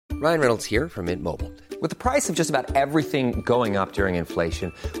Ryan Reynolds here from Mint Mobile. With the price of just about everything going up during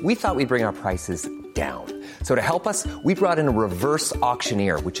inflation, we thought we'd bring our prices down. So to help us, we brought in a reverse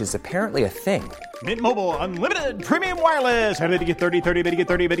auctioneer, which is apparently a thing. Mint Mobile Unlimited Premium Wireless. How to get 30, 30, bit to get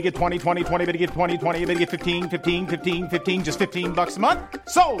 30, bit to get 20, 20, 20, bit to get 20, 20, bit to get 15, 15, 15, 15, just $15 a month?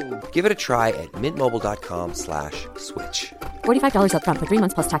 Sold! Give it a try at mintmobile.com/switch. $45 up front for 3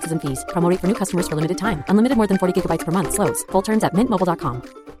 months plus taxes and fees. Promo rate for new customers for limited time. Unlimited more than 40 gigabytes per month. Slows full terms at mintmobile.com.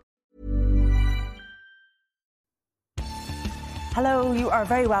 Hello, you are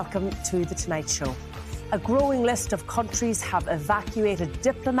very welcome to The Tonight Show. A growing list of countries have evacuated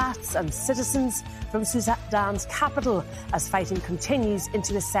diplomats and citizens from Sudan's capital as fighting continues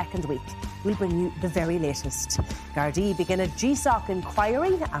into the second week. We'll bring you the very latest. Gardaí begin a GSOC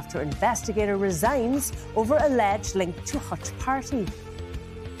inquiry after investigator resigns over alleged link to Hutch Party.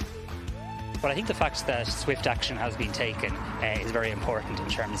 But I think the fact that swift action has been taken is very important in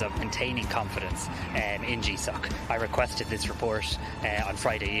terms of maintaining confidence in GSOC. I requested this report on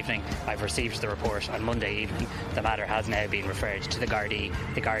Friday evening. I've received the report on Monday evening. The matter has now been referred to the Gardaí.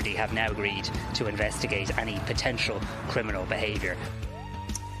 The Gardaí have now agreed to investigate any potential criminal behaviour.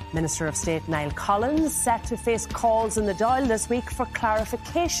 Minister of State Niall Collins set to face calls in the Dáil this week for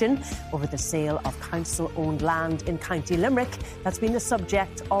clarification over the sale of council-owned land in County Limerick that's been the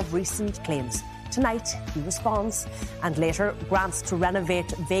subject of recent claims. Tonight, he responds. And later, grants to renovate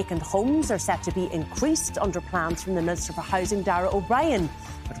vacant homes are set to be increased under plans from the Minister for Housing, Darragh O'Brien.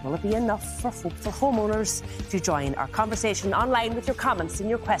 But will it be enough for hopeful homeowners? To join our conversation online with your comments and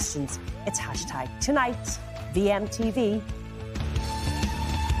your questions, it's #TonightVMTV.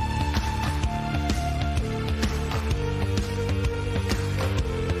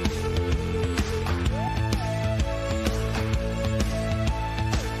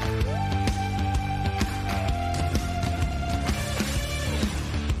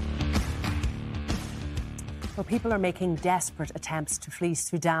 People are making desperate attempts to flee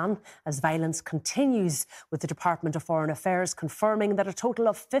Sudan as violence continues, with the Department of Foreign Affairs confirming that a total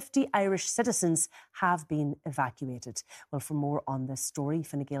of 50 Irish citizens have been evacuated. Well, for more on this story,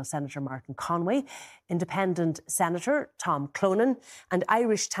 Fine Gael Senator Martin Conway, Independent Senator Tom Clonan and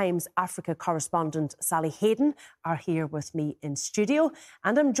Irish Times Africa correspondent Sally Hayden are here with me in studio.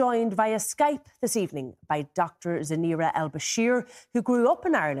 And I'm joined via Skype this evening by Dr. Zanira El-Bashir, who grew up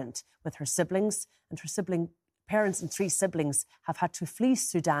in Ireland with her siblings, and her parents and 3 siblings have had to flee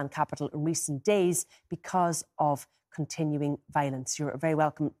Sudan capital in recent days because of continuing violence. You're very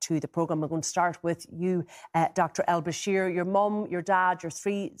welcome to the programme. I'm going to start with you, Dr. El-Bashir. Your mum, your dad, your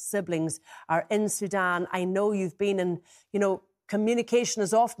 3 siblings are in Sudan. I know you've been in, communication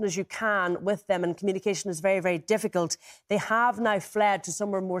as often as you can with them, and communication is very, very difficult. They have now fled to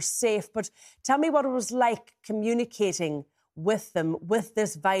somewhere more safe, but tell me what it was like communicating with them, with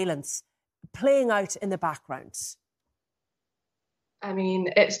this violence playing out in the background. I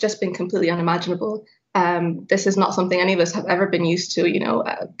mean, it's just been completely unimaginable. This is not something any of us have ever been used to,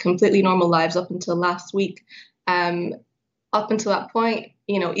 completely normal lives up until last week. Up until that point,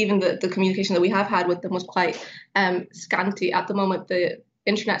 even the communication that we have had with them was quite scanty. At the moment, the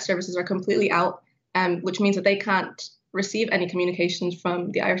internet services are completely out, which means that they can't receive any communications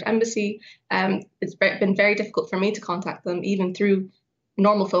from the Irish Embassy. It's been very difficult for me to contact them, even through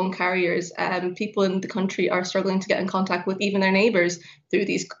normal phone carriers. People in the country are struggling to get in contact with even their neighbours through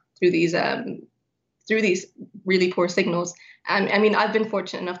these really poor signals. I mean, I've been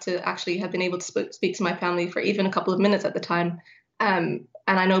fortunate enough to actually have been able to speak to my family for even a couple of minutes at the time. And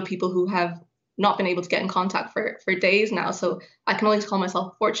I know people who have not been able to get in contact for days now. So I can only call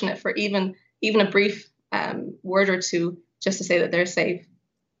myself fortunate for even a brief word or two just to say that they're safe.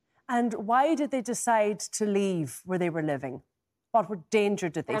 And why did they decide to leave where they were living? What danger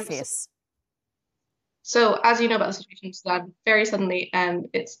did they face? So, as you know about the situation in Sudan, very suddenly,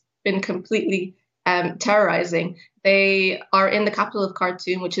 it's been completely terrorizing. They are in the capital of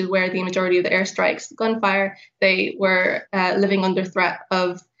Khartoum, which is where the majority of the airstrikes, gunfire, they were living under threat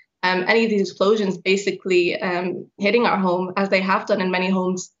of any of these explosions basically hitting our home, as they have done in many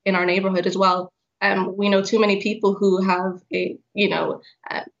homes in our neighborhood as well. We know too many people who have,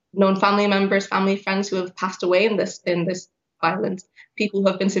 known family members, family friends who have passed away in this violence, people who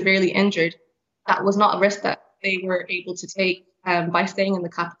have been severely injured. That was not a risk that they were able to take by staying in the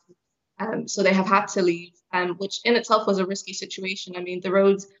capital. So they have had to leave, which in itself was a risky situation. I mean, the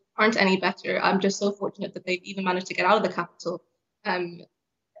roads aren't any better. I'm just so fortunate that they've even managed to get out of the capital,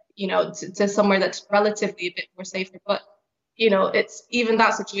 to somewhere that's relatively a bit more safer. But, it's even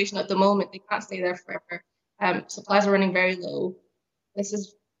that situation at the moment, they can't stay there forever. Supplies are running very low. This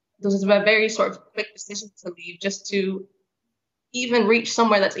is a very sort of quick decision to leave, just to even reach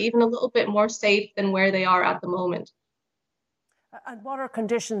somewhere that's even a little bit more safe than where they are at the moment. And what are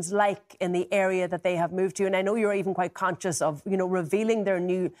conditions like in the area that they have moved to? And I know you're even quite conscious of, revealing their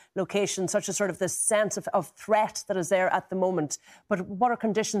new location, such as sort of the sense of threat that is there at the moment. But what are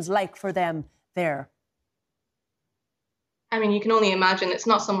conditions like for them there? I mean, you can only imagine. It's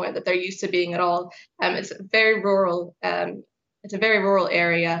not somewhere that they're used to being at all. It's very rural. It's a very rural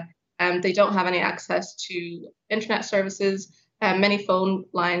area. They don't have any access to internet services, many phone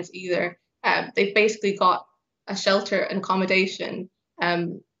lines either. They've basically got a shelter and accommodation,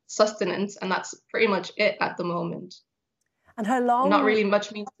 sustenance, and that's pretty much it at the moment. And how long? Not really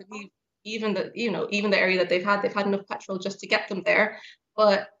much means to leave. Even the area that they've had enough petrol just to get them there.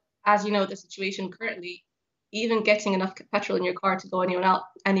 But as you know, the situation currently, even getting enough petrol in your car to go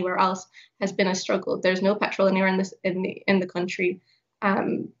anywhere else has been a struggle. There's no petrol anywhere in the country.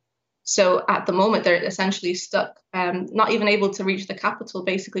 So at the moment, they're essentially stuck, not even able to reach the capital,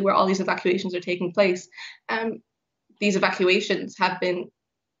 basically, where all these evacuations are taking place. These evacuations have been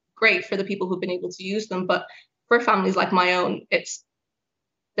great for the people who've been able to use them. But for families like my own,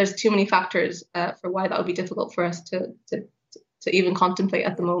 there's too many factors for why that would be difficult for us to even contemplate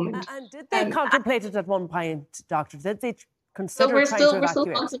at the moment. And did they contemplate it at one point, Doctor? Did they consider so we're trying to evacuate? We're still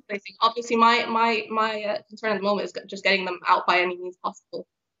contemplating. Obviously, my concern at the moment is just getting them out by any means possible.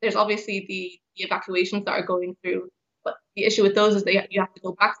 There's obviously the evacuations that are going through, but the issue with those is you have to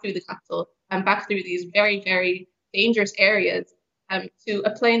go back through the capital and back through these very, very dangerous areas to a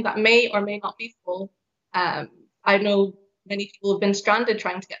plane that may or may not be full. I know many people have been stranded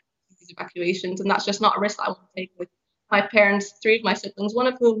trying to get these evacuations, and that's just not a risk that I want to take with my parents, 3 of my siblings, one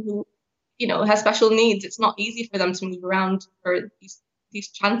of whom who has special needs. It's not easy for them to move around for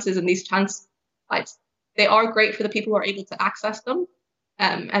these chances and these chance flights. They are great for the people who are able to access them.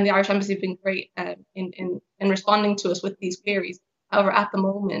 And the Irish Embassy have been great in responding to us with these queries. However, at the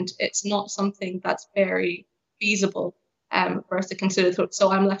moment, it's not something that's very feasible for us to consider.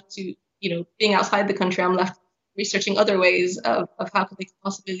 So I'm left to, being outside the country, I'm left researching other ways of how could they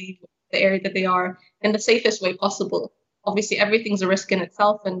possibly leave the area that they are in the safest way possible. Obviously, everything's a risk in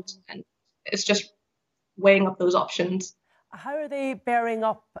itself, and it's just weighing up those options. How are they bearing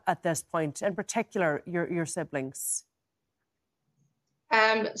up at this point, in particular, your siblings?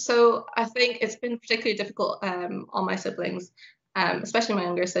 So I think it's been particularly difficult on my siblings, especially my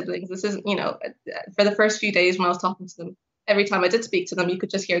younger siblings. This is, for the first few days when I was talking to them, every time I did speak to them, you could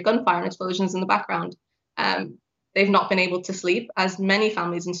just hear gunfire and explosions in the background. They've not been able to sleep, as many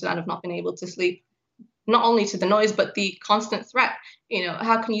families in Sudan have not been able to sleep, not only to the noise, but the constant threat.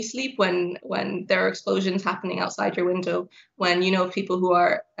 How can you sleep when there are explosions happening outside your window, when you know people who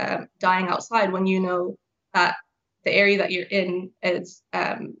are dying outside, when you know that the area that you're in is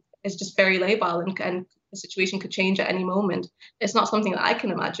just very labile and the situation could change at any moment. It's not something that I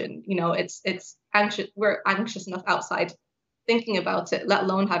can imagine. It's anxious. We're anxious enough outside thinking about it, let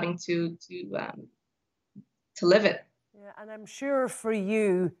alone having to live it. Yeah, and I'm sure for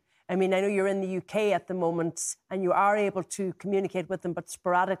you, I mean, I know you're in the UK at the moment and you are able to communicate with them, but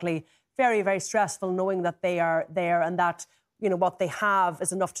sporadically, very, very stressful knowing that they are there and that, what they have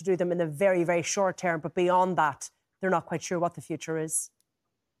is enough to do them in the very, very short term. But beyond that, they're not quite sure what the future is.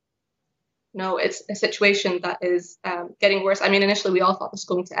 No, it's a situation that is getting worse. I mean, initially we all thought this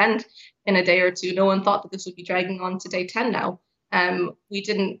was going to end in a day or two. No one thought that this would be dragging on to day 10 now. We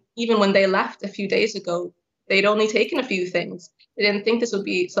didn't, even when they left a few days ago, they'd only taken a few things. They didn't think this would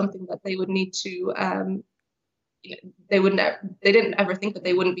be something that they would need to, they didn't ever think that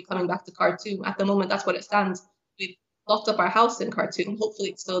they wouldn't be coming back to Khartoum. At the moment, that's what it stands. We've locked up our house in Khartoum. Hopefully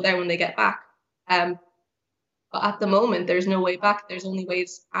it's still there when they get back. But at the moment, there's no way back. There's only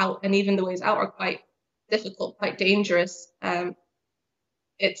ways out. And even the ways out are quite difficult, quite dangerous.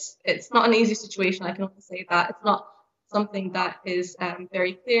 It's not an easy situation. I can only say that. It's not something that is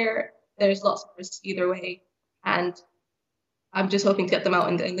very clear. There's lots of risks either way. And I'm just hoping to get them out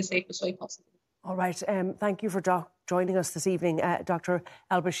in the safest way possible. All right. Thank you for joining us this evening, Dr.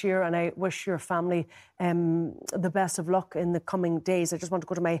 El-Bashir, and I wish your family the best of luck in the coming days. I just want to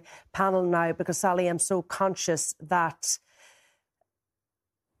go to my panel now because, Sally, I'm so conscious that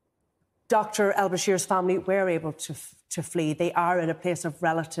Dr. El-Bashir's family were able to flee. They are in a place of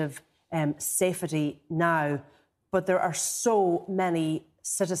relative safety now, but there are so many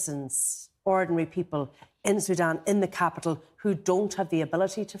citizens, ordinary people in Sudan, in the capital, who don't have the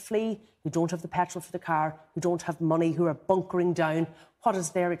ability to flee, who don't have the petrol for the car, who don't have money, who are bunkering down. What is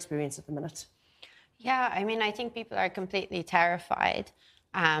their experience at the minute? Yeah, I mean, I think people are completely terrified.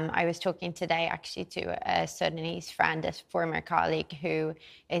 I was talking today actually to a Sudanese friend, a former colleague who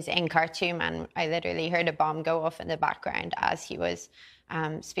is in Khartoum, and I literally heard a bomb go off in the background as he was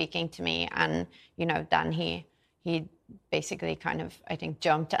speaking to me. And, you know, then he basically kind of, I think,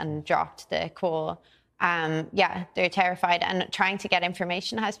 jumped and dropped the call. Yeah, they're terrified, and trying to get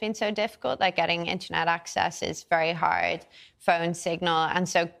information has been so difficult. Like getting internet access is very hard, phone signal. And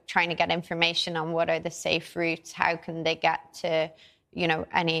so trying to get information on what are the safe routes, how can they get to, you know,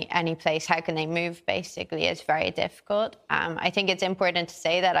 any place, how can they move, basically, is very difficult. I think it's important to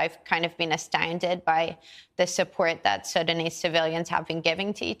say that I've kind of been astounded by the support that Sudanese civilians have been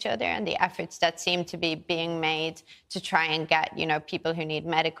giving to each other and the efforts that seem to be being made to try and get, you know, people who need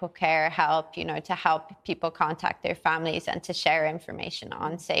medical care help, you know, to help people contact their families and to share information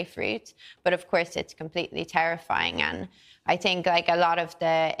on safe routes. But of course, it's completely terrifying. And I think like a lot of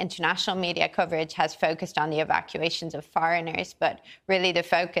the international media coverage has focused on the evacuations of foreigners, but really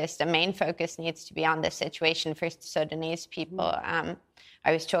the main focus needs to be on the situation for Sudanese people.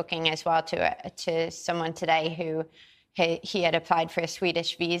 I was talking as well to someone today who he had applied for a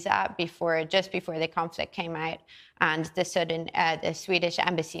Swedish visa just before the conflict came out, and the Swedish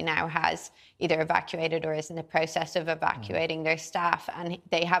embassy now has either evacuated or is in the process of evacuating their staff, and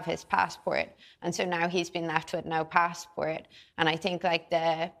they have his passport, and so now he's been left with no passport. And I think like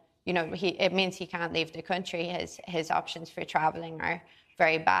it means he can't leave the country. His options for traveling are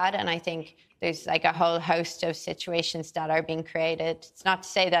very bad, and I think there's like a whole host of situations that are being created. It's not to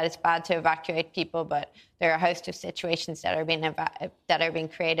say that it's bad to evacuate people, but there are a host of situations that are being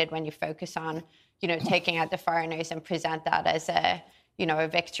created when you focus on, you know, taking out the foreigners and present that as a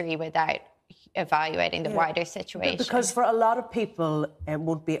victory without evaluating the wider situation. Because for a lot of people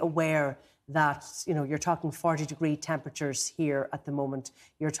won't be aware that, you know, you're talking 40-degree temperatures here at the moment.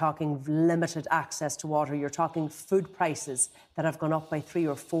 You're talking limited access to water. You're talking food prices that have gone up by 3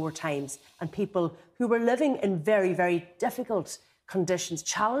 or 4 times. And people who were living in very, very difficult conditions,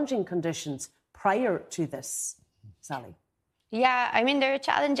 challenging conditions prior to this. Sally? Yeah, I mean, there are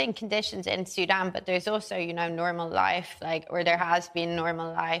challenging conditions in Sudan, but there's also, you know, normal life, or there has been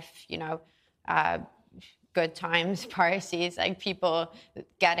normal life, you know, good times, parties, like people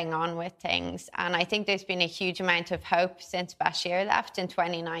getting on with things. And I think there's been a huge amount of hope since Bashir left in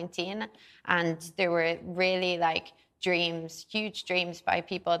 2019. And there were really huge dreams by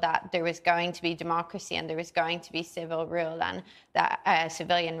people that there was going to be democracy and there was going to be civilian rule and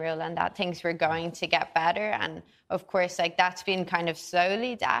that things were going to get better. And of course, that's been kind of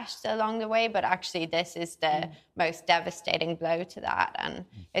slowly dashed along the way, but actually this is the most devastating blow to that. And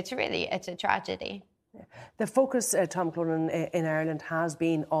it's a tragedy. The focus, Tom Clonan, in Ireland has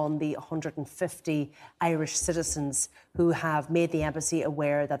been on the 150 Irish citizens who have made the embassy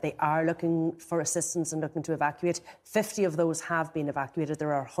aware that they are looking for assistance and looking to evacuate. 50 of those have been evacuated.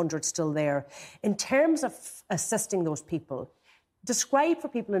 There are 100 still there. In terms of assisting those people, describe for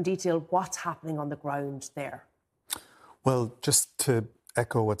people in detail what's happening on the ground there. Well, just to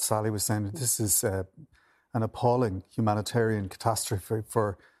echo what Sally was saying, this is an appalling humanitarian catastrophe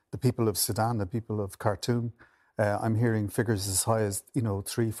for the people of Sudan, the people of Khartoum. I'm hearing figures as high as,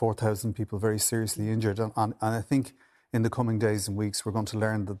 3,000-4,000 people very seriously injured. And I think in the coming days and weeks, we're going to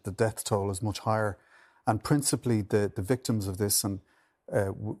learn that the death toll is much higher. And principally the victims of this, and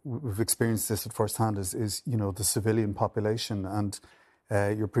we've experienced this at first hand, is the civilian population. And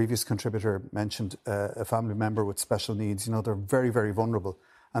your previous contributor mentioned a family member with special needs. They're very, very vulnerable.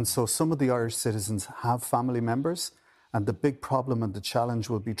 And so some of the Irish citizens have family members. And the big problem and the challenge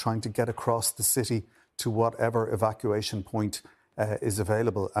will be trying to get across the city to whatever evacuation point is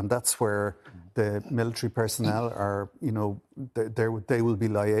available. And that's where the military personnel are, they will be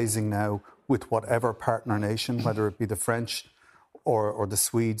liaising now with whatever partner nation, whether it be the French or the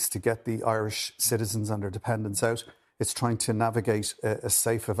Swedes, to get the Irish citizens and their dependents out. It's trying to navigate a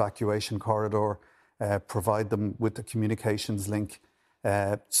safe evacuation corridor, provide them with the communications link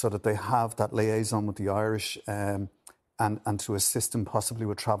so that they have that liaison with the Irish, and to assist them possibly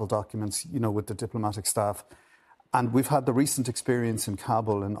with travel documents, with the diplomatic staff. And we've had the recent experience in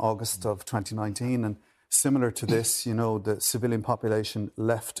Kabul in August of 2019, and similar to this, the civilian population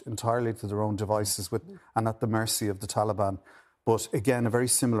left entirely to their own devices and at the mercy of the Taliban. But again, a very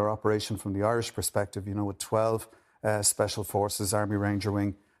similar operation from the Irish perspective, with 12 Special Forces, Army Ranger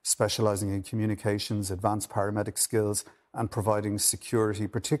Wing, specialising in communications, advanced paramedic skills, and providing security,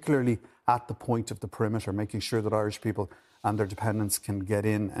 particularly at the point of the perimeter, making sure that Irish people and their dependents can get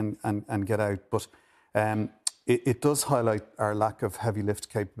in and get out. But it does highlight our lack of heavy lift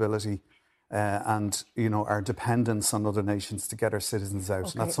capability and, our dependence on other nations to get our citizens out.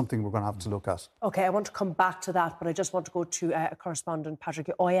 Okay. And that's something we're going to have to look at. OK, I want to come back to that, but I just want to go to a correspondent, Patrick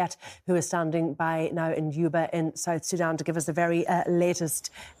Oyet, who is standing by now in Juba in South Sudan to give us the very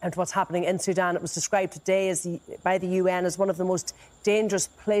latest and what's happening in Sudan. It was described today by the UN as one of the most dangerous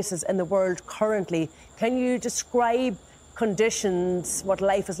places in the world currently. Can you describe conditions, what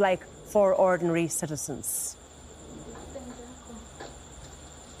life is like for ordinary citizens?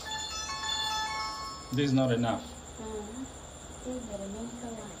 This is not enough.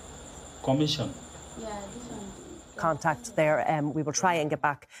 Commission. Contact there. We will try and get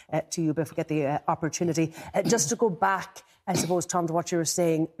back to you if we get the opportunity. Just to go back, I suppose, Tom, to what you were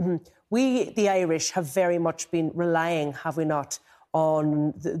saying, we, the Irish, have very much been relying, have we not,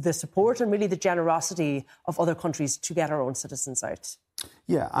 on the support and really the generosity of other countries to get our own citizens out.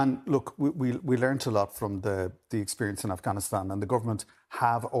 Yeah, and look, we learnt a lot from the experience in Afghanistan, and the government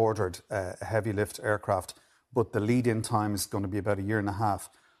have ordered heavy lift aircraft, but the lead-in time is going to be about a year and a half.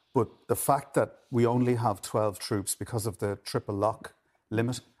 But the fact that we only have 12 troops because of the triple lock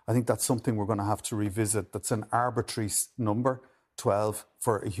limit, I think that's something we're going to have to revisit. That's an arbitrary number, 12,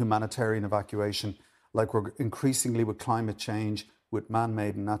 for a humanitarian evacuation. Like we're increasingly with climate change, with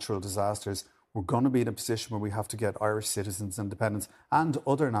man-made and natural disasters, we're going to be in a position where we have to get Irish citizens and dependents and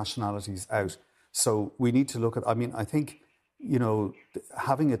other nationalities out. So we need to look at, I think,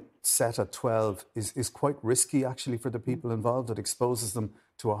 having it set at 12 is quite risky, actually, for the people involved. It exposes them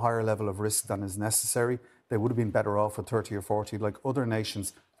to a higher level of risk than is necessary. They would have been better off with 30 or 40. Like other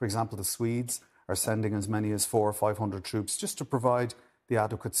nations, for example, the Swedes are sending as many as 400 or 500 troops just to provide the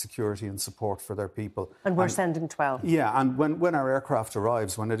adequate security and support for their people. And we're sending 12. Yeah, and when our aircraft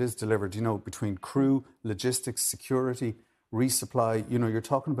arrives, when it is delivered, between crew, logistics, security, resupply, you're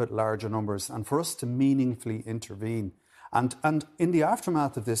talking about larger numbers. And for us to meaningfully intervene and in the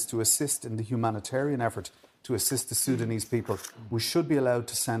aftermath of this, to assist in the humanitarian effort, to assist the Sudanese people, we should be allowed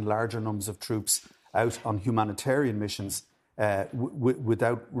to send larger numbers of troops out on humanitarian missions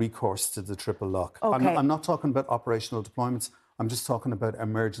without recourse to the triple lock. Okay. I'm not talking about operational deployments. I'm just talking about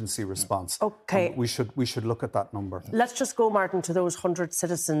emergency response. OK. We should look at that number. Let's just go, Martin, to those 100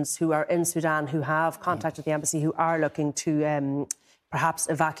 citizens who are in Sudan, who have contacted the embassy, who are looking to perhaps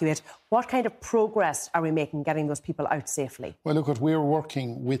evacuate. What kind of progress are we making getting those people out safely? Well, look, we're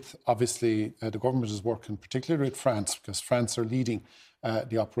working with, obviously, the government is working particularly with France, because France are leading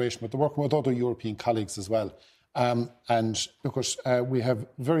the operation, but they're working with other European colleagues as well. And because we have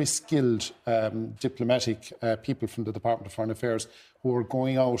very skilled diplomatic people from the Department of Foreign Affairs who are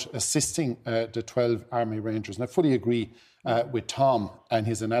going out assisting the 12 Army Rangers. And I fully agree with Tom and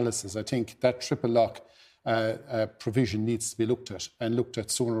his analysis. I think that triple lock provision needs to be looked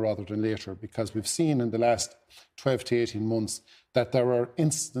at sooner rather than later, because we've seen in the last 12 to 18 months that there are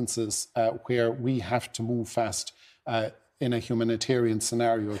instances where we have to move fast in a humanitarian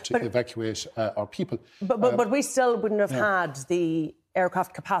scenario to evacuate our people. But we still wouldn't have had the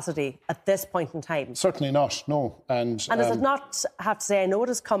aircraft capacity at this point in time. Certainly not, no. And is it not, I have to say, I know it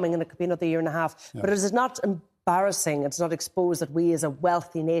is coming and it could be another year and a half, but is it not embarrassing, it's not exposed that we as a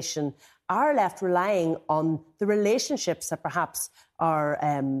wealthy nation are left relying on the relationships that perhaps our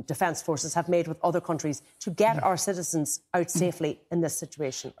defence forces have made with other countries to get our citizens out safely in this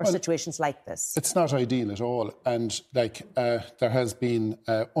situation, or situations like this? It's not ideal at all. And there has been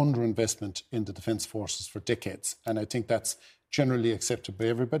underinvestment in the defence forces for decades. And I think that's generally accepted by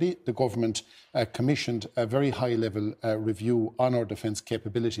everybody. The government commissioned a very high-level review on our defence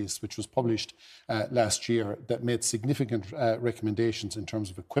capabilities, which was published last year, that made significant recommendations in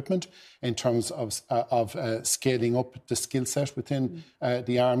terms of equipment, in terms of scaling up the skill set within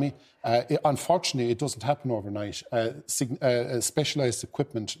the Army. Unfortunately, it doesn't happen overnight. Specialised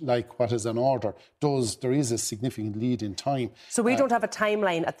equipment, like what is on order, there is a significant lead in time. So we don't have a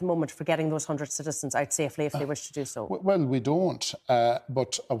timeline at the moment for getting those 100 citizens out safely if they wish to do so? Well, we don't.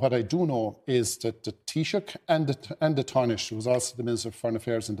 But what I do know is that the Taoiseach and the Taoiseach, who was also the Minister of Foreign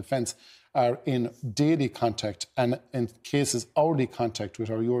Affairs and Defence, are in daily contact and, in cases, hourly contact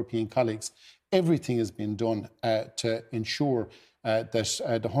with our European colleagues. Everything has been done to ensure that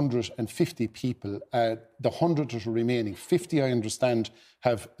the 150 people, the 100 that are remaining, 50 I understand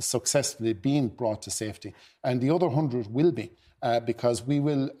have successfully been brought to safety, and the other 100 will be. Because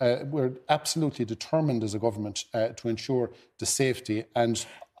we're absolutely determined as a government to ensure the safety and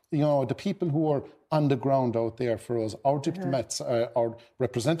the people who are on the ground out there for us, our diplomats, our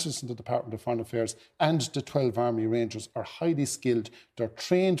representatives in the Department of Foreign Affairs and the 12 Army Rangers are highly skilled. They're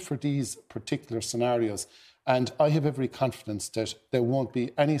trained for these particular scenarios. And I have every confidence that there won't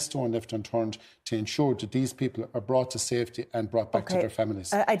be any stone left unturned to ensure that these people are brought to safety and brought back to their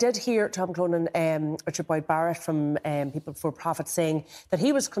families. I did hear Tom Cronin, Richard Boyd Barrett from People Before Profit saying that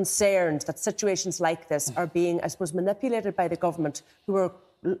he was concerned that situations like this are being, I suppose, manipulated by the government who are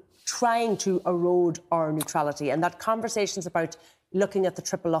trying to erode our neutrality, and that conversations about looking at the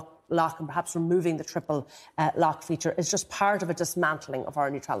triple lock and perhaps removing the triple lock feature is just part of a dismantling of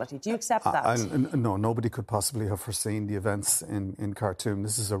our neutrality. Do you accept that? No, nobody could possibly have foreseen the events in Khartoum.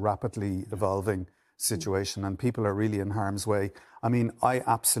 This is a rapidly evolving situation and people are really in harm's way. I mean, I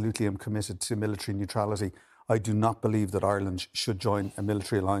absolutely am committed to military neutrality. I do not believe that Ireland should join a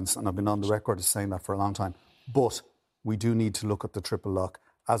military alliance, and I've been on the record as saying that for a long time. But we do need to look at the triple lock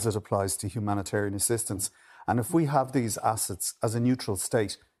as it applies to humanitarian assistance. And if we have these assets as a neutral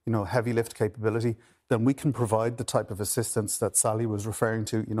state, heavy lift capability, then we can provide the type of assistance that Sally was referring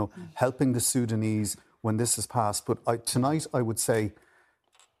to, helping the Sudanese when this is passed. But tonight I would say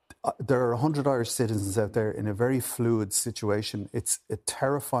there are 100 Irish citizens out there in a very fluid situation. It's a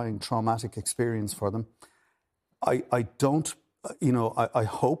terrifying, traumatic experience for them. I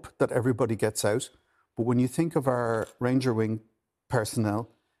hope that everybody gets out. But when you think of our Ranger Wing personnel,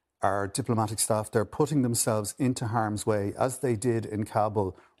 our diplomatic staff, they're putting themselves into harm's way, as they did in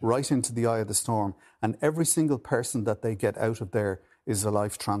Kabul, right into the eye of the storm. And every single person that they get out of there is a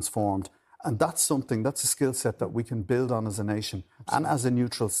life transformed. And that's a skill set that we can build on as a nation and as a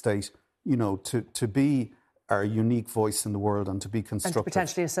neutral state, to be our unique voice in the world and to be constructive. And to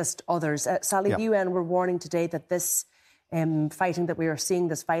potentially assist others. Sally, the UN were warning today that this fighting that we are seeing,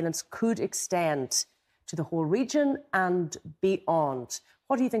 this violence, could extend to the whole region and beyond.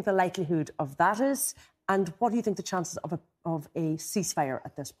 What do you think the likelihood of that is? And what do you think the chances of a ceasefire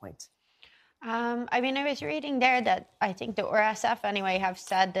at this point? I was reading there that I think the RSF anyway have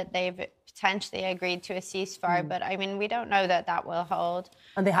said that they've potentially agreed to a ceasefire, but we don't know that will hold.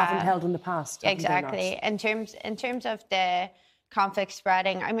 And they haven't held in the past. Exactly. In terms of the conflict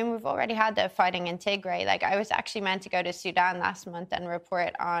spreading, we've already had the fighting in Tigray. I was actually meant to go to Sudan last month and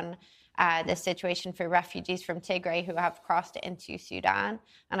report on the situation for refugees from Tigray who have crossed into Sudan.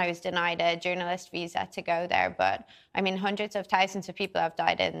 And I was denied a journalist visa to go there. But, hundreds of thousands of people have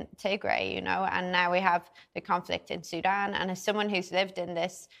died in Tigray, and now we have the conflict in Sudan. And as someone who's lived in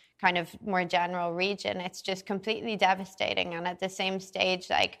this kind of more general region, it's just completely devastating. And at the same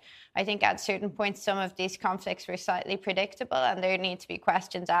stage, I think at certain points, some of these conflicts were slightly predictable, and there need to be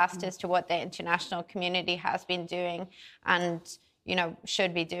questions asked as to what the international community has been doing and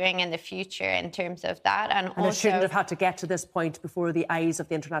should be doing in the future in terms of that. And also, it shouldn't have had to get to this point before the eyes of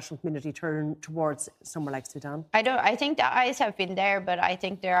the international community turn towards somewhere like Sudan. I think the eyes have been there, but I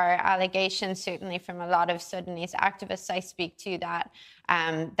think there are allegations, certainly from a lot of Sudanese activists I speak to, that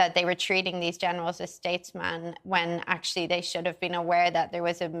they were treating these generals as statesmen when actually they should have been aware that there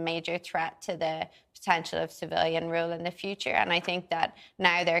was a major threat to the potential of civilian rule in the future. And I think that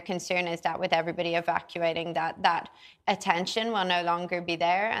now their concern is that with everybody evacuating, that attention will no longer be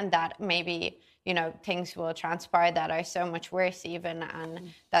there, and that maybe things will transpire that are so much worse even,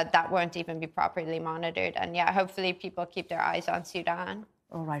 and that won't even be properly monitored. And hopefully people keep their eyes on Sudan.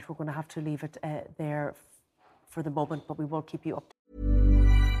 All right, we're going to have to leave it there for the moment, but we will keep you up.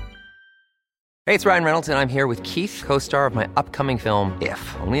 Hey, it's Ryan Reynolds, and I'm here with Keith, co-star of my upcoming film,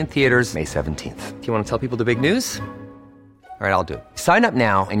 If, only in theaters May 17th. Do you want to tell people the big news? All right, I'll do it. Sign up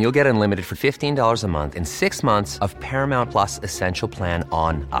now and you'll get unlimited for $15 a month and 6 months of Paramount Plus Essential Plan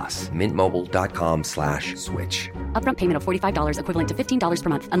on us. MintMobile.com/switch. Upfront payment of $45 equivalent to $15 per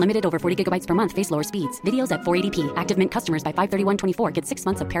month. Unlimited over 40 gigabytes per month. Face lower speeds. Videos at 480p. Active Mint customers by 531.24 get 6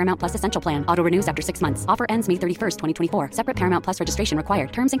 months of Paramount Plus Essential Plan. Auto renews after 6 months. Offer ends May 31st, 2024. Separate Paramount Plus registration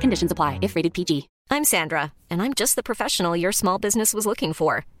required. Terms and conditions apply if rated PG. I'm Sandra, and I'm just the professional your small business was looking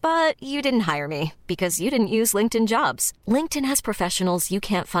for. But you didn't hire me because you didn't use LinkedIn Jobs. LinkedIn has professionals you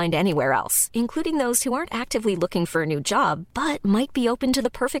can't find anywhere else, including those who aren't actively looking for a new job, but might be open to the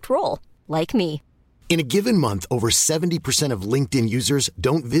perfect role, like me. In a given month, over 70% of LinkedIn users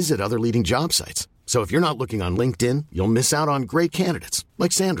don't visit other leading job sites. So if you're not looking on LinkedIn, you'll miss out on great candidates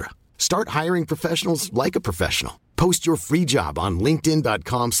like Sandra. Start hiring professionals like a professional. Post your free job on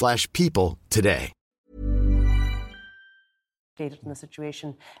linkedin.com/people today. In the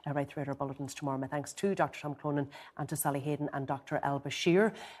situation right throughout our bulletins tomorrow. My thanks to Dr. Tom Cronin and to Sally Hayden and Dr. El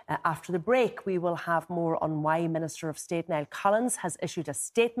Bashir. After the break, we will have more on why Minister of State Niall Collins has issued a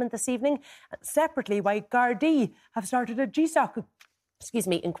statement this evening. Separately, why Gardaí have started a GSOC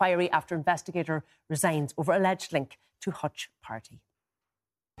inquiry after investigator resigns over alleged link to Hutch Party.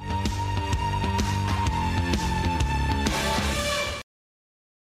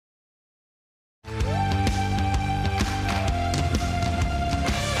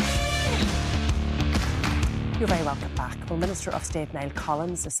 You're very welcome back. Well, Minister of State Niall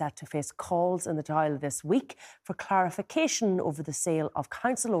Collins is set to face calls in the Dáil this week for clarification over the sale of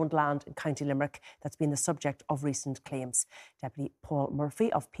council-owned land in County Limerick that's been the subject of recent claims. Deputy Paul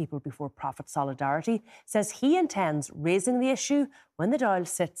Murphy of People Before Profit Solidarity says he intends raising the issue when the Dáil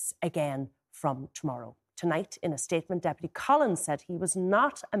sits again from tomorrow. Tonight, in a statement, Deputy Collins said he was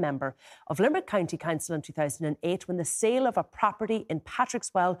not a member of Limerick County Council in 2008 when the sale of a property in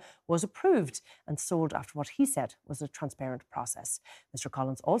Patrickswell was approved and sold after what he said was a transparent process. Mr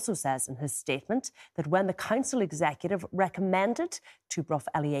Collins also says in his statement that when the council executive recommended to Bruff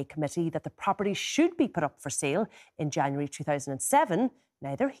LEA committee that the property should be put up for sale in January 2007,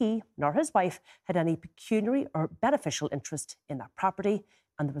 neither he nor his wife had any pecuniary or beneficial interest in that property,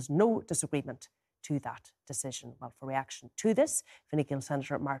 and there was no disagreement to that decision. Well, for reaction to this, Fine Gael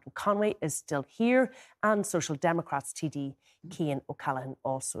Senator Martin Conway is still here, and Social Democrats TD Cian O'Callaghan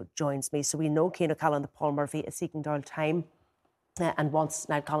also joins me. So we know Cian O'Callaghan that Paul Murphy is seeking Dáil time and wants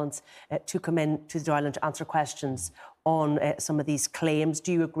Niall Collins to come in to the Dáil and to answer questions on some of these claims.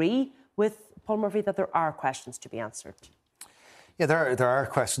 Do you agree with Paul Murphy that there are questions to be answered? Yeah, there are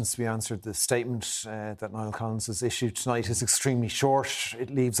questions to be answered. The statement that Niall Collins has issued tonight is extremely short.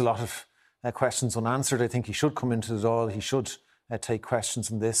 It leaves a lot of questions unanswered. I think he should come into the Dáil. He should take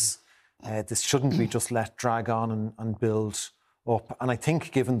questions on this. This shouldn't be just let drag on and build up. And I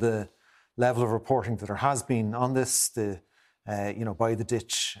think, given the level of reporting that there has been on this, by the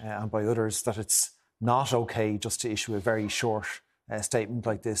Ditch and by others, that it's not okay just to issue a very short statement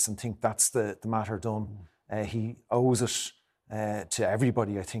like this and think that's the matter done. He owes it to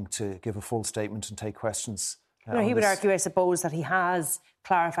everybody, I think, to give a full statement and take questions. He would argue, I suppose, that he has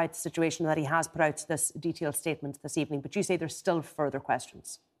clarified the situation, that he has put out this detailed statement this evening. But you say there's still further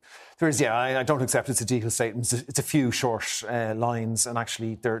questions. There is, yeah. I don't accept it's a detailed statement. It's a few short lines, and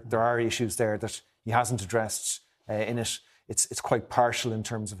actually there are issues there that he hasn't addressed in it. It's quite partial in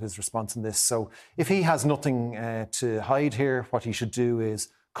terms of his response in this. So if he has nothing to hide here, what he should do is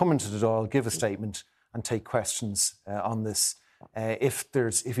come into the Dáil, give a statement and take questions on this.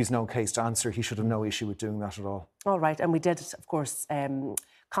 If he's no case to answer, he should have no issue with doing that at all. All right, and we did, of course,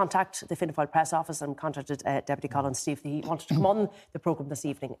 contact the Fianna Fáil press office and contacted Deputy Collins Steve. He wanted to come on the programme this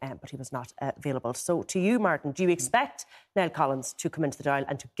evening, but he was not available. So to you, Martin, do you expect Niall Collins to come into the Dáil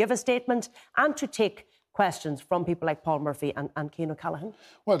and to give a statement and to take questions from people like Paul Murphy and Cian O'Callaghan?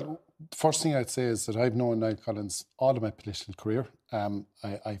 Well, first thing I'd say is that I've known Niall Collins all of my political career.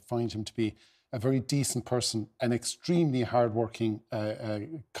 I find him to be a very decent person, an extremely hard-working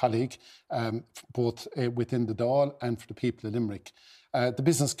colleague, both within the Dáil and for the people of Limerick. The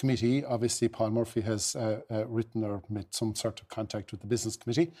Business Committee, obviously Paul Murphy has written or made some sort of contact with the Business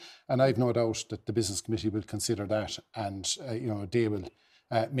Committee, and I've no doubt that the Business Committee will consider that, and they will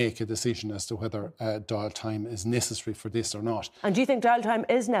make a decision as to whether Dáil time is necessary for this or not. And do you think Dáil time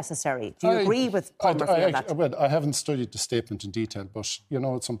is necessary? Do you agree with Paul Murphy on that? Well, I haven't studied the statement in detail, but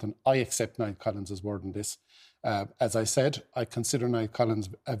it's something. I accept Niall Collins' word on this. As I said, I consider Niall Collins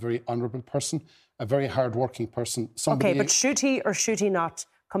a very honourable person, a very hard-working person. Okay, but should he or should he not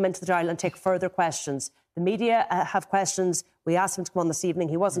come into the Dáil and take further questions? The media have questions. We asked him to come on this evening.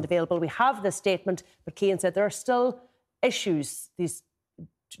 He wasn't available. We have this statement, but Cian said there are still issues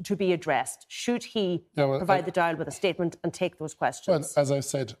to be addressed. Should he provide the Dáil with a statement and take those questions? Well, as I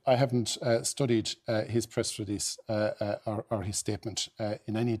said, I haven't studied his press release or his statement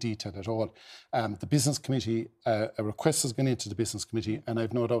in any detail at all. The Business Committee, a request has gone into the Business Committee, and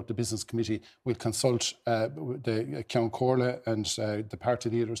I've no doubt the Business Committee will consult the Ceann Comhairle and the party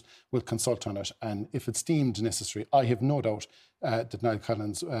leaders will consult on it. And if it's deemed necessary, I have no doubt that Niall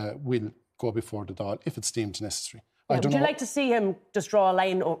Collins will go before the Dáil if it's deemed necessary. Would you like to see him just draw a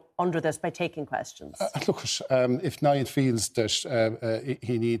line under this by taking questions? Look, if Niall feels that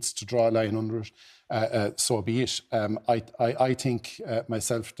he needs to draw a line under it, so be it. I think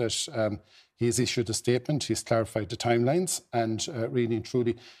myself that he's issued a statement, he's clarified the timelines, and really and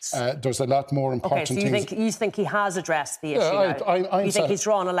truly, there's a lot more important things. Okay, so you think he has addressed the issue you think he's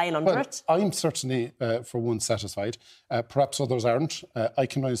drawn a line under it? I'm certainly, for one, satisfied. Perhaps others aren't. I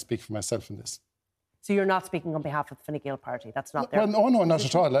can only speak for myself in this. So you're not speaking on behalf of the Fine Gael party? That's not their Well, no, not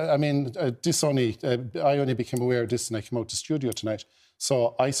at all. I mean, I only became aware of this when I came out to studio tonight.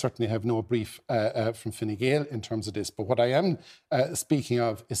 So I certainly have no brief from Fine Gael in terms of this. But what I am speaking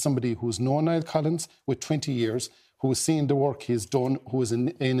of is somebody who's known Niall Collins with 20 years, who has seen the work he's done, who is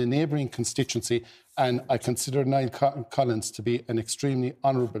in a neighbouring constituency. And I consider Niall Collins to be an extremely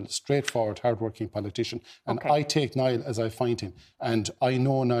honourable, straightforward, hard-working politician. And I take Niall as I find him. And I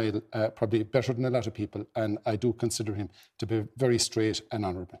know Niall probably better than a lot of people. And I do consider him to be very straight and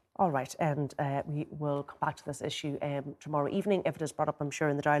honourable. All right, and we will come back to this issue tomorrow evening, if it is brought up, I'm sure,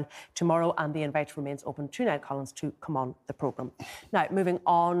 in the Dáil tomorrow, and the invite remains open to Niall Collins to come on the programme. Now, moving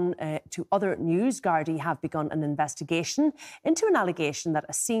on to other news, Gardaí have begun an investigation into an allegation that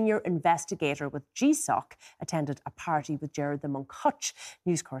a senior investigator with GSOC attended a party with Gerard the Monk Hutch.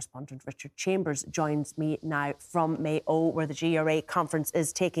 News correspondent Richard Chambers joins me now from Mayo, where the GRA conference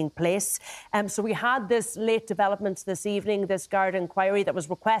is taking place. So we had this late development this evening, this Garda inquiry that was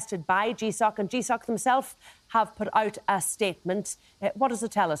requested by GSOC, and GSOC themselves have put out a statement. What does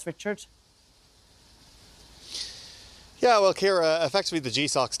it tell us, Richard? Yeah, well, Ciara, effectively the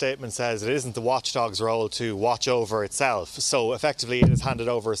GSOC statement says it isn't the watchdog's role to watch over itself. So effectively it has handed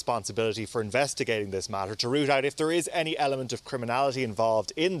over responsibility for investigating this matter to root out if there is any element of criminality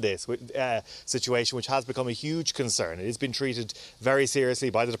involved in this situation, which has become a huge concern. It has been treated very seriously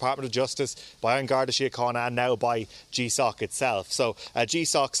by the Department of Justice, by An Garda Síochána, and now by GSOC itself. So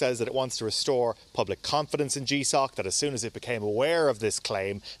GSOC says that it wants to restore public confidence in GSOC, that as soon as it became aware of this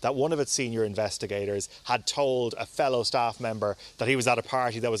claim, that one of its senior investigators had told a fellow staff member that he was at a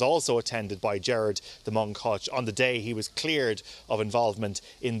party that was also attended by Gerard the Monk Hutch on the day he was cleared of involvement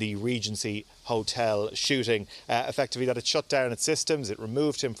in the Regency Hotel shooting. Effectively that it shut down its systems, it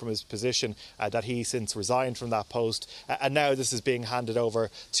removed him from his position, that he since resigned from that post, and now this is being handed over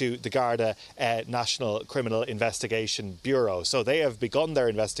to the Garda National Criminal Investigation Bureau. So they have begun their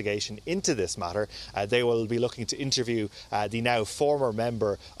investigation into this matter. They will be looking to interview the now former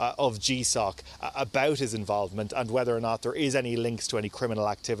member of GSOC about his involvement and whether or not there is any links to any criminal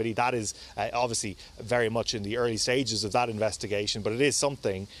activity. That is obviously very much in the early stages of that investigation, but it is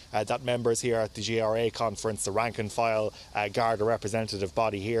something that members here at the GRA conference, the rank and file Garda representative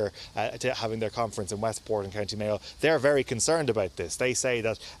body here having their conference in Westport in County Mayo, they're very concerned about this. They say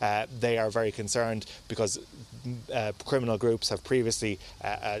that they are very concerned because criminal groups have previously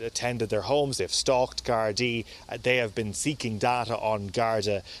attended their homes, they've stalked Gardaí, they have been seeking data on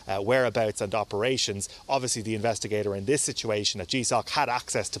Garda whereabouts and operations. Obviously the investigator in this situation at GSOC had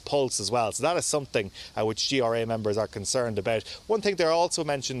access to Pulse as well, so that is something which GRA members are concerned about. One thing they're also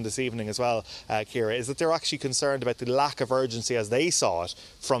mentioned this evening as well, Ciara, is that they're actually concerned about the lack of urgency as they saw it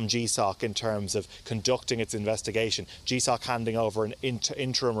from GSOC in terms of conducting its investigation. GSOC handing over an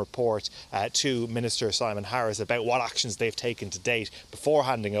interim report to Minister Simon Harris about what actions they've taken to date before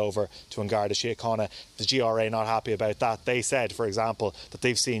handing over to An Garda Síochána. The GRA not happy about that. They said, for example, that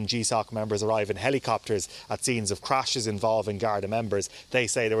they've seen GSOC members arrive in helicopters at scenes of crashes involving Garda members. They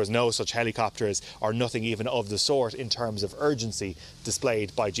say there was no such helicopters or nothing even of the sort in terms of urgency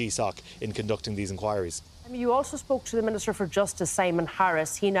displayed by GSOC in conducting these inquiries. You also spoke to the Minister for Justice, Simon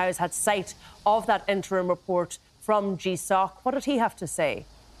Harris. He now has had sight of that interim report from GSOC. What did he have to say?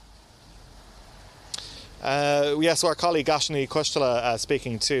 So our colleague Ashni Kushtala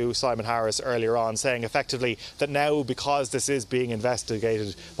speaking to Simon Harris earlier on, saying effectively that now, because this is being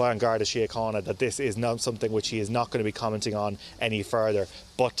investigated by An Garda Síochána, that this is not something which he is not going to be commenting on any further,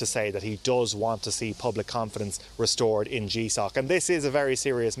 but to say that he does want to see public confidence restored in GSOC. And this is a very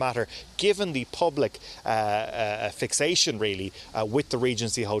serious matter, given the public fixation, really, with the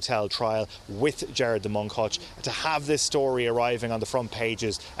Regency Hotel trial, with Gerard the Monk Hutch, to have this story arriving on the front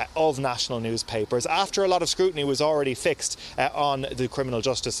pages of national newspapers after a lot of scrutiny was already fixed on the criminal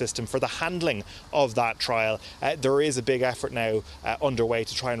justice system for the handling of that trial. There is a big effort now underway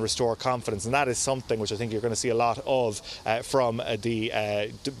to try and restore confidence, and that is something which I think you're going to see a lot of from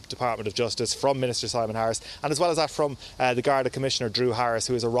the Department of Justice, from Minister Simon Harris, and as well as that from the Garda Commissioner Drew Harris,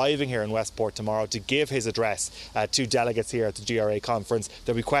 who is arriving here in Westport tomorrow to give his address to delegates here at the GRA conference.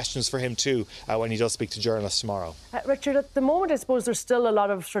 There'll be questions for him too when he does speak to journalists tomorrow. Richard, at the moment I suppose there's still a lot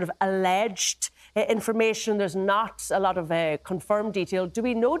of sort of alleged information. There's not a lot of confirmed detail. Do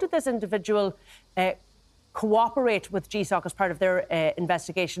we know that this individual cooperate with GSOC as part of their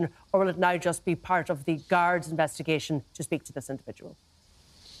investigation, or will it now just be part of the Guards' investigation to speak to this individual?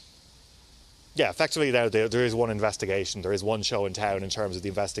 Yeah, effectively now there is one investigation, there is one show in town in terms of the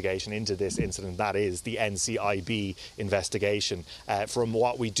investigation into this incident. That is the NCIB investigation. From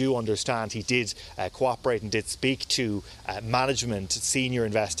what we do understand, he did cooperate and did speak to management, senior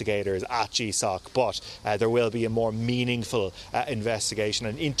investigators at GSOC, but there will be a more meaningful investigation,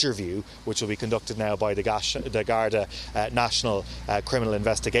 an interview, which will be conducted now by the Garda National Criminal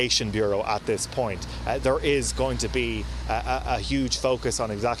Investigation Bureau at this point. There is going to be a huge focus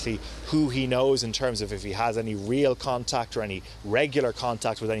on exactly who he knows knows in terms of if he has any real contact or any regular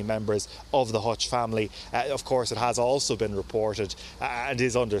contact with any members of the Hutch family. Of course, it has also been reported and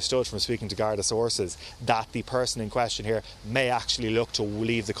is understood from speaking to Garda sources that the person in question here may actually look to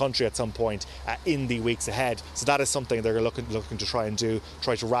leave the country at some point in the weeks ahead. So that is something they're looking to try and do,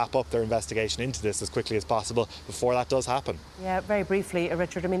 try to wrap up their investigation into this as quickly as possible before that does happen. Yeah, very briefly,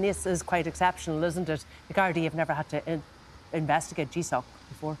 Richard, I mean, this is quite exceptional, isn't it? The Gardaí have never had to investigate GSOC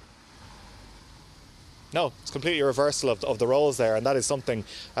before. No, it's completely a reversal of the roles there, and that is something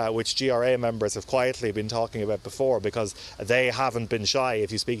which GRA members have quietly been talking about before, because they haven't been shy.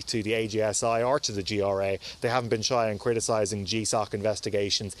 If you speak to the AGSI or to the GRA, they haven't been shy in criticising GSOC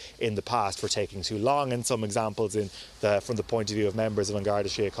investigations in the past for taking too long, and some examples from the point of view of members of An Garda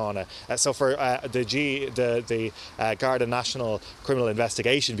Síochána. So for the Garda National Criminal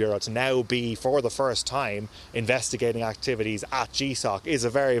Investigation Bureau to now be, for the first time, investigating activities at GSOC is a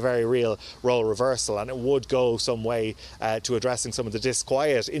very, very real role reversal, and it would go some way to addressing some of the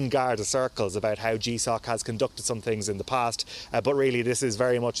disquiet in Garda circles about how GSOC has conducted some things in the past. But really, this is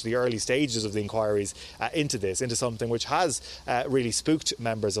very much the early stages of the inquiries into something which has really spooked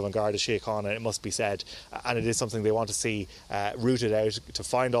members of An Garda Síochána, it must be said. And it is something they want to see rooted out, to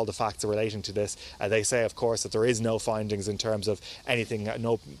find all the facts relating to this. They say, of course, that there is no findings in terms of anything,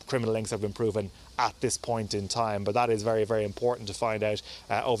 no criminal links have been proven at this point in time. But that is very, very important to find out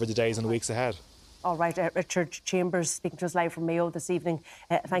over the days and weeks ahead. All right, Richard Chambers speaking to us live from Mayo this evening.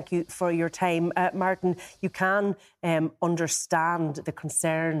 Thank you for your time. Martin, you can understand the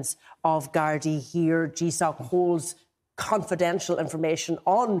concerns of Gardaí here. GSOC holds confidential information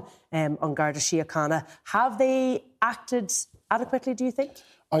on Garda Síochána. Have they acted adequately, do you think?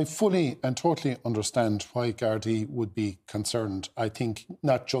 I fully and totally understand why Gardaí would be concerned. I think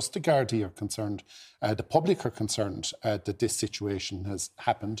not just the Gardaí are concerned, the public are concerned that this situation has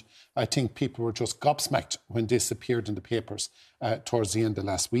happened. I think people were just gobsmacked when this appeared in the papers towards the end of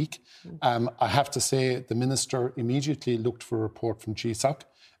last week. I have to say the Minister immediately looked for a report from GSOC.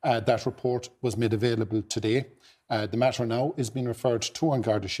 That report was made available today. The matter now is being referred to An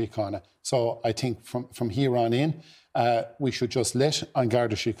Garda Síochána. So I think from here on in, we should just let An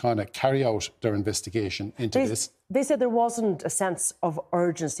Garda Síochána carry out their investigation into this. They said there wasn't a sense of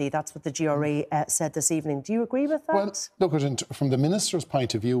urgency. That's what the GRA said this evening. Do you agree with that? Well, look, from the Minister's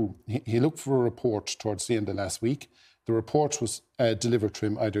point of view, he looked for a report towards the end of last week. The report was delivered to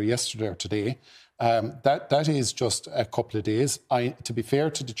him either yesterday or today. That is just a couple of days. To be fair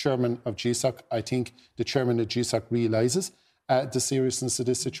to the chairman of GSOC, I think the chairman of GSOC realises the seriousness of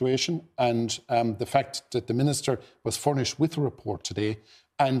this situation, and the fact that the Minister was furnished with a report today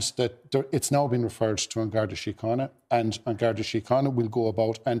and that it's now been referred to An Garda Síochána, and An Garda Síochána will go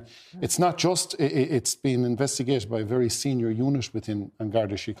about. And it's not just, it's been investigated by a very senior unit within An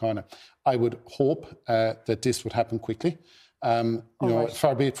Garda Síochána. I would hope that this would happen quickly.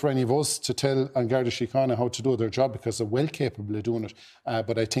 Far be it for any of us to tell An Garda Síochána how to do their job, because they're well capable of doing it.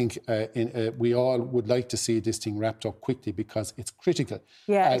 But I think we all would like to see this thing wrapped up quickly, because it's critical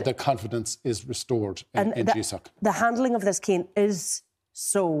that confidence is restored in GSOC. The handling of this, Cian, is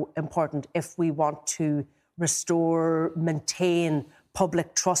so important if we want to restore, maintain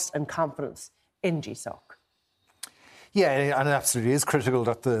public trust and confidence in GSOC. Yeah, and it absolutely is critical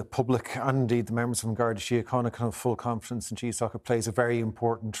that the public and indeed the members of An Garda Síochána can have full confidence in GSOC. It plays a very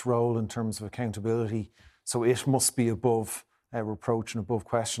important role in terms of accountability. So it must be above reproach and above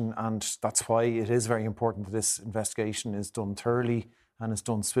question. And that's why it is very important that this investigation is done thoroughly and is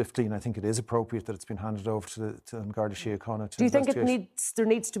done swiftly. And I think it is appropriate that it's been handed over to An Garda Síochána to Do you think there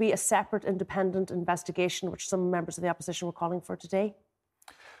needs to be a separate independent investigation, which some members of the opposition were calling for today?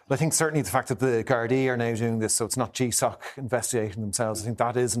 Well, I think certainly the fact that the Gardaí are now doing this, so it's not GSOC investigating themselves, I think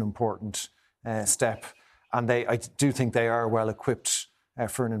that is an important step. And I do think they are well equipped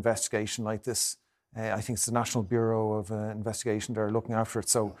for an investigation like this. I think it's the National Bureau of Investigation that are looking after it.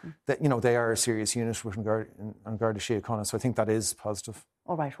 So, they are a serious unit with An Garda Síochána. So I think that is positive.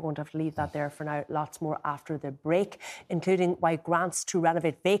 All right, we're going to have to leave that there for now. Lots more after the break, including why grants to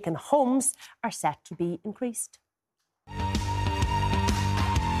renovate vacant homes are set to be increased.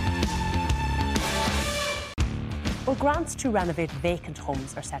 Well, grants to renovate vacant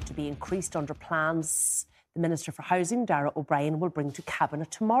homes are set to be increased under plans the Minister for Housing, Darragh O'Brien, will bring to Cabinet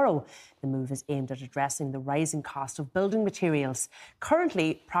tomorrow. The move is aimed at addressing the rising cost of building materials.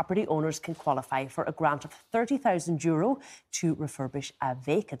 Currently, property owners can qualify for a grant of €30,000 to refurbish a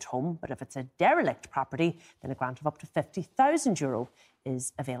vacant home, but if it's a derelict property, then a grant of up to €50,000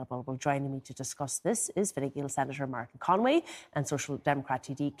 is available. Well, joining me to discuss this is Fine Gael Senator Martin Conway and Social Democrat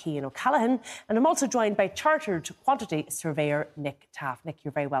TD Cian O'Callaghan. And I'm also joined by Chartered Quantity Surveyor Nick Taft. Nick,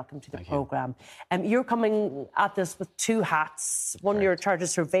 you're very welcome to the programme. You're coming at this with two hats. One, your Chartered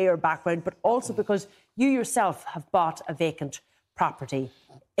Surveyor background, but also because you yourself have bought a vacant property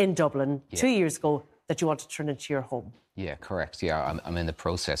in Dublin 2 years ago that you want to turn into your home. Yeah, correct. Yeah, I'm in the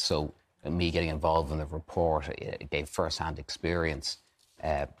process. So me getting involved in the report, it gave first-hand experience.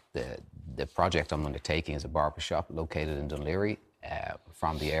 The project I'm undertaking is a barber shop located in Dunleary.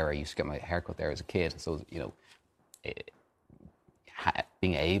 From the area, I used to get my haircut there as a kid. So,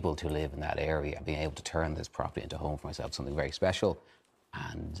 being able to live in that area, being able to turn this property into a home for myself, something very special.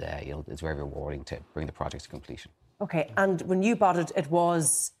 And, it's very rewarding to bring the project to completion. OK, and when you bought it, it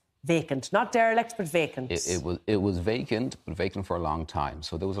was vacant, not derelict, but vacant. It was vacant, but vacant for a long time.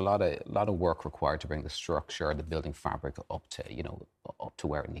 So there was a lot of work required to bring the structure, the building fabric up to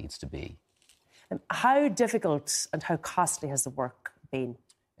where it needs to be. And how difficult and how costly has the work been?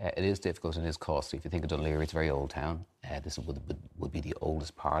 It is difficult and it is costly. If you think of Dunleary, it's a very old town. This would be the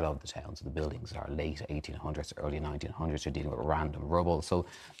oldest part of the town. So the buildings are late 1800s, early 1900s. You're dealing with random rubble. So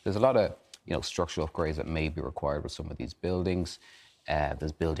there's a lot of structural upgrades that may be required with some of these buildings.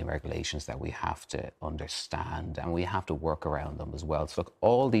 There's building regulations that we have to understand and we have to work around them as well. So look,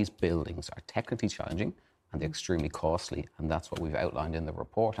 all these buildings are technically challenging and they're extremely costly, and that's what we've outlined in the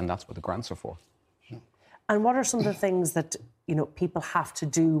report, and that's what the grants are for. And what are some of the things that people have to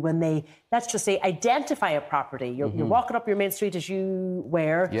do when they, let's just say, identify a property? You're walking up your main street as you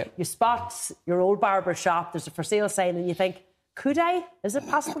were, you spot your old barber shop, there's a for sale sign, and you think, could I? Is it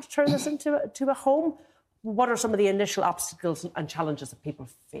possible to turn this into a home? What are some of the initial obstacles and challenges that people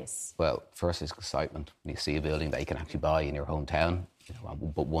face? Well, first is excitement. When you see a building that you can actually buy in your hometown,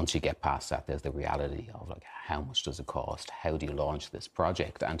 but once you get past that, there's the reality of how much does it cost? How do you launch this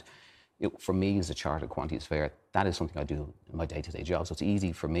project? And for me as a chartered quantity surveyor, that is something I do in my day-to-day job. So it's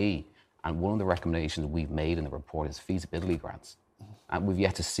easy for me. And one of the recommendations we've made in the report is feasibility grants. And we've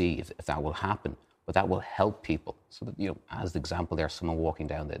yet to see if that will happen, but that will help people. So that, as the example there, someone walking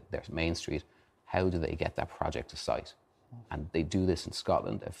down their main street, how do they get that project to site? And they do this in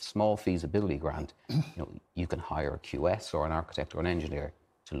Scotland. A small feasibility grant, you can hire a QS or an architect or an engineer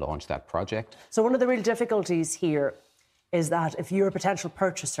to launch that project. So one of the real difficulties here is that if you're a potential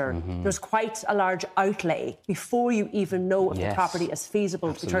purchaser, there's quite a large outlay before you even know if the property is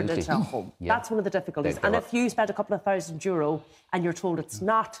feasible to turn into a home. That's one of the difficulties. And if you spend a couple of €1,000 and you're told it's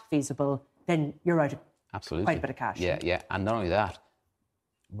not feasible, then you're out of quite a bit of cash. Yeah. And not only that,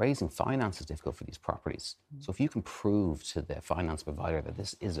 raising finance is difficult for these properties. So if you can prove to the finance provider that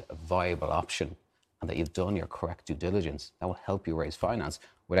this is a viable option and that you've done your correct due diligence, that will help you raise finance.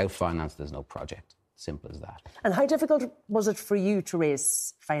 Without finance, there's no project. Simple as that. And how difficult was it for you to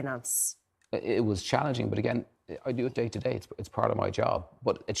raise finance? It was challenging, but again, I do it day to day. It's part of my job.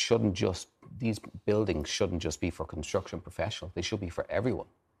 But these buildings shouldn't just be for construction professionals. They should be for everyone.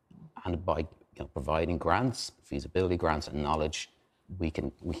 And by providing grants, feasibility grants and knowledge, we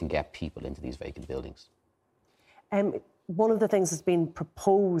can get people into these vacant buildings. One of the things that's been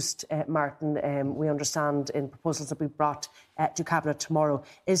proposed, Martin, we understand in proposals that we brought to Cabinet tomorrow,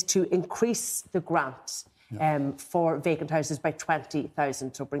 is to increase the grant for vacant houses by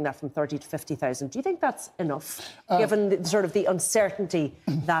 20,000, so bring that from 30 to 50,000. Do you think that's enough, given the uncertainty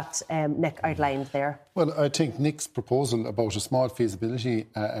that Nick outlined there? Well, I think Nick's proposal about a small feasibility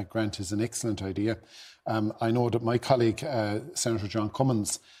grant is an excellent idea. I know that my colleague, Senator John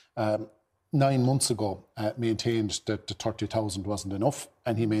Cummins, 9 months ago maintained that the 30,000 wasn't enough,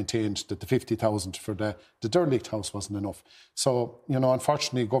 and he maintained that the 50,000 for the derelict house wasn't enough. So,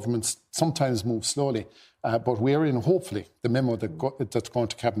 unfortunately, governments sometimes move slowly, but we're in, hopefully, the memo that's going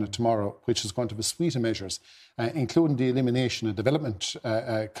to Cabinet tomorrow, which is going to have a suite of measures, including the elimination of development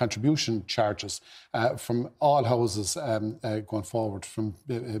contribution charges from all houses going forward, from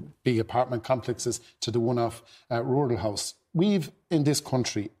big apartment complexes to the one-off rural house. We've, in this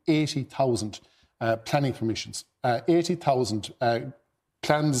country, 80,000 planning permissions, 80,000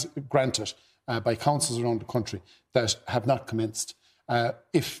 plans granted by councils around the country that have not commenced.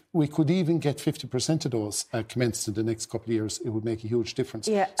 If we could even get 50% of those commenced in the next couple of years, it would make a huge difference.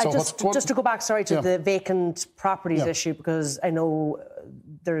 Yeah, so just to go back, to the vacant properties issue, because I know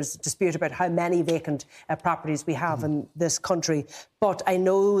there's dispute about how many vacant properties we have in this country. But I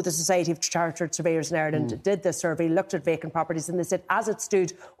know the Society of Chartered Surveyors in Ireland did this survey, looked at vacant properties, and they said, as it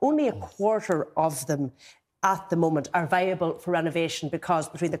stood, only a quarter of them at the moment are viable for renovation, because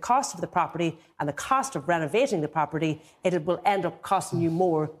between the cost of the property and the cost of renovating the property, it will end up costing you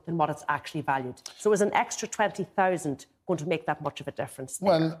more than what it's actually valued. So is an extra 20,000 going to make that much of a difference there?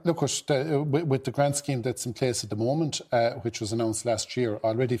 Well, look, with the grant scheme that's in place at the moment, which was announced last year,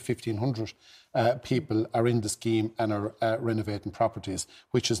 already 1,500 people are in the scheme and are renovating properties,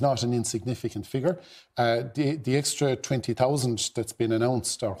 which is not an insignificant figure. The extra 20,000 that's been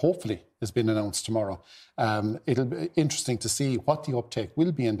announced, or hopefully has been announced tomorrow, it'll be interesting to see what the uptake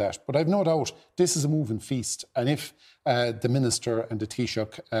will be in that. But I've no doubt this is a moving feast. And if the Minister and the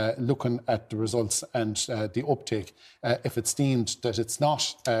Taoiseach, looking at the results and the uptake, if it's deemed that it's not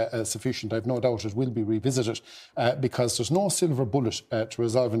sufficient, I've no doubt it will be revisited, because there's no silver bullet to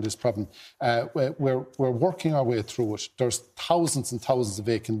resolving this problem. We're working our way through it. There's thousands and thousands of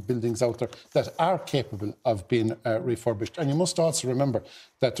vacant buildings out there that are capable of being refurbished. And you must also remember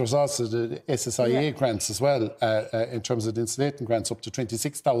that there's also the SSIA grants as well, in terms of the insulating grants, up to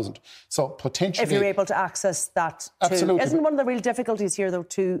 26,000. So potentially, if you're able to access that too. Absolutely. Isn't one of the real difficulties here, though,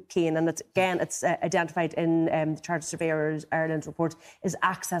 too, Cian, and it's identified in the Chartered Surveyors Ireland report, is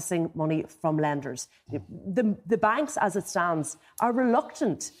accessing money from lenders. The banks, as it stands, are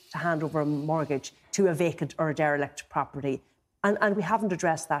reluctant to hand over a mortgage to a vacant or a derelict property, and we haven't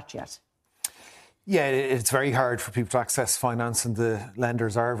addressed that yet. Yeah, it's very hard for people to access finance, and the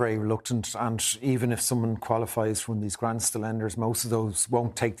lenders are very reluctant. And even if someone qualifies for one of these grants, the lenders, most of those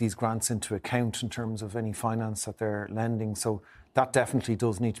won't take these grants into account in terms of any finance that they're lending. So that definitely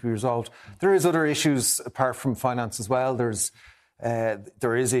does need to be resolved. There is other issues apart from finance as well. There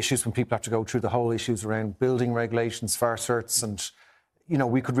is issues when people have to go through the whole issues around building regulations, fire certs, and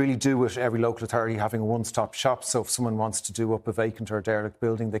we could really do with every local authority having a one-stop shop. So if someone wants to do up a vacant or a derelict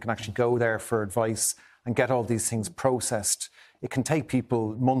building, they can actually go there for advice and get all these things processed. It can take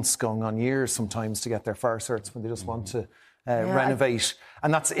people months, going on years sometimes, to get their fire certs when they just want to renovate.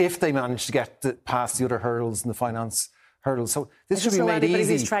 And that's if they manage to get past the other hurdles and the finance hurdles. So this should be made easy.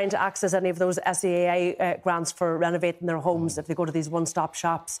 Anybody who's trying to access any of those SEAI grants for renovating their homes, if they go to these one-stop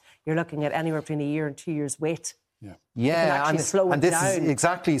shops, you're looking at anywhere between a year and 2 years wait. Yeah, and this is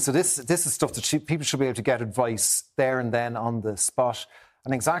exactly. So this is stuff that people should be able to get advice there and then on the spot.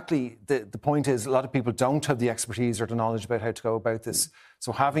 And exactly the point is, a lot of people don't have the expertise or the knowledge about how to go about this.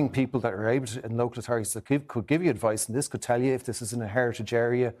 So having people that are able to, in local authorities, that could give you advice, and this could tell you if this is in a heritage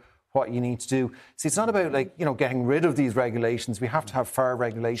area, what you need to do. See, it's not about getting rid of these regulations. We have to have fair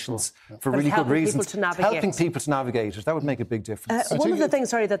regulations for really good reasons. Helping people to navigate it. That would make a big difference. One of the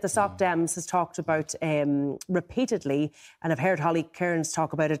things, that the SOC Dems has talked about repeatedly, and I've heard Holly Cairns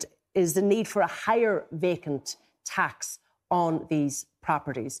talk about it, is the need for a higher vacant tax on these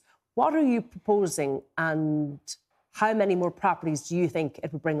properties. What are you proposing, and how many more properties do you think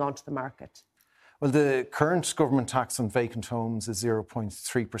it would bring onto the market? Well, the current government tax on vacant homes is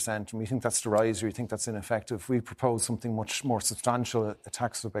 0.3%, and we think that's derisory. We think that's ineffective. We propose something much more substantial, a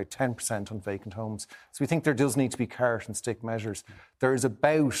tax of about 10% on vacant homes. So we think there does need to be carrot and stick measures. There is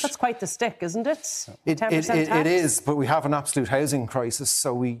about... That's quite the stick, isn't it? 10% tax? It is, but we have an absolute housing crisis,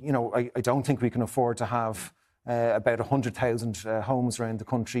 so I don't think we can afford to have about 100,000 homes around the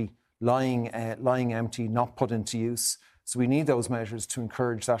country lying empty, not put into use. So we need those measures to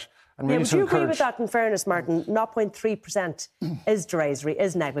encourage that. And really would you agree with that, in fairness, Martin? 0.3% is derisory,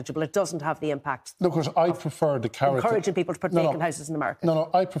 is negligible. It doesn't have the impact. Look, I prefer the carrot. Encouraging people to put vacant houses in the market. No,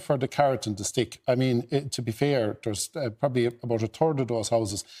 I prefer the carrot and the stick. I mean, to be fair, there's probably about a third of those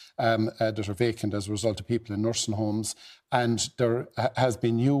houses that are vacant as a result of people in nursing homes. And there has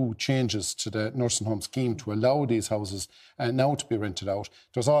been new changes to the nursing home scheme to allow these houses now to be rented out.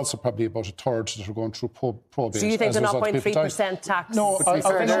 There's also probably about a third that are going through probate. So you think the 0.3% tax? No,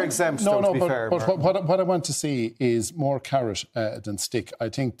 they're exempt. But what I want to see is more carrot than stick. I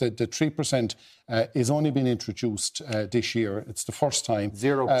think that the 3% is only been introduced this year. It's the first time.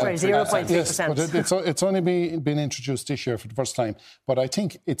 0.3%. Yes, but it's only been introduced this year for the first time. But I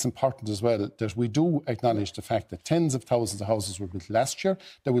think it's important as well that we do acknowledge the fact that tens of thousands of houses were built last year.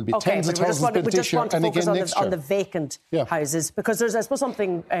 There will be tens of thousands built this year and again next year. On the vacant houses, because there's, I suppose,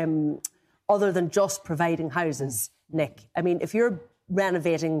 something other than just providing houses, Nick. I mean, if you're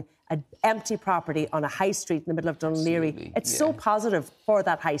renovating an empty property on a high street in the middle of Dún Laoghaire, it's so positive for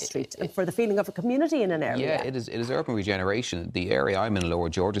that high street and for the feeling of a community in an area. Yeah, it is urban regeneration. The area I'm in, Lower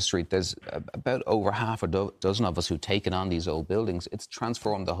Georgia Street, there's about over half a dozen of us who've taken on these old buildings. It's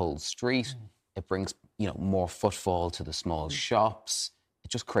transformed the whole street. It brings, more footfall to the small shops. It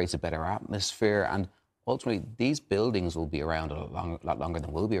just creates a better atmosphere. And ultimately, these buildings will be around a lot longer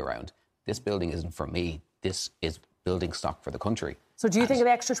than we'll be around. This building isn't for me. This is building stock for the country. So do you think the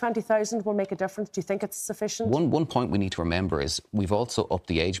extra 20,000 will make a difference? Do you think it's sufficient? One point we need to remember is we've also upped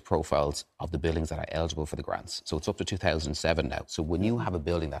the age profiles of the buildings that are eligible for the grants. So it's up to 2007 now. So when you have a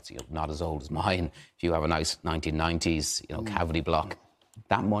building that's not as old as mine, if you have a nice 1990s cavity block,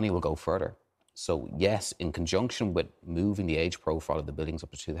 that money will go further. So yes, in conjunction with moving the age profile of the buildings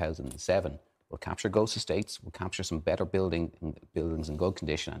up to 2007, we'll capture ghost estates, we'll capture some better buildings in good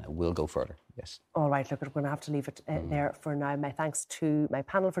condition, and it will go further, yes. All right, look, we're going to have to leave it there for now. My thanks to my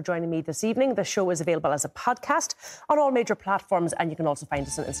panel for joining me this evening. The show is available as a podcast on all major platforms, and you can also find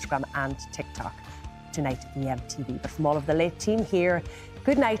us on Instagram and TikTok. Tonight, EMTV. But from all of the late team here,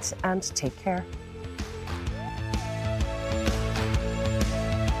 good night and take care.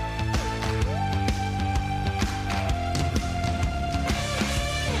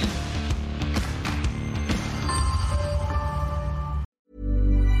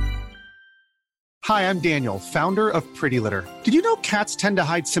 Hi, I'm Daniel, founder of Pretty Litter. Did you know cats tend to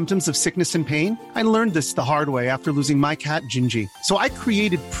hide symptoms of sickness and pain? I learned this the hard way after losing my cat, Gingy. So I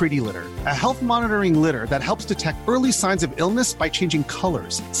created Pretty Litter, a health monitoring litter that helps detect early signs of illness by changing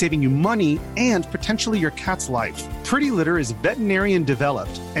colors, saving you money and potentially your cat's life. Pretty Litter is veterinarian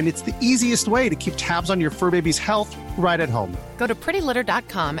developed, and it's the easiest way to keep tabs on your fur baby's health right at home. Go to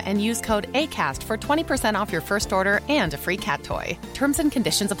prettylitter.com and use code ACAST for 20% off your first order and a free cat toy. Terms and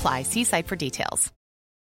conditions apply. See site for details.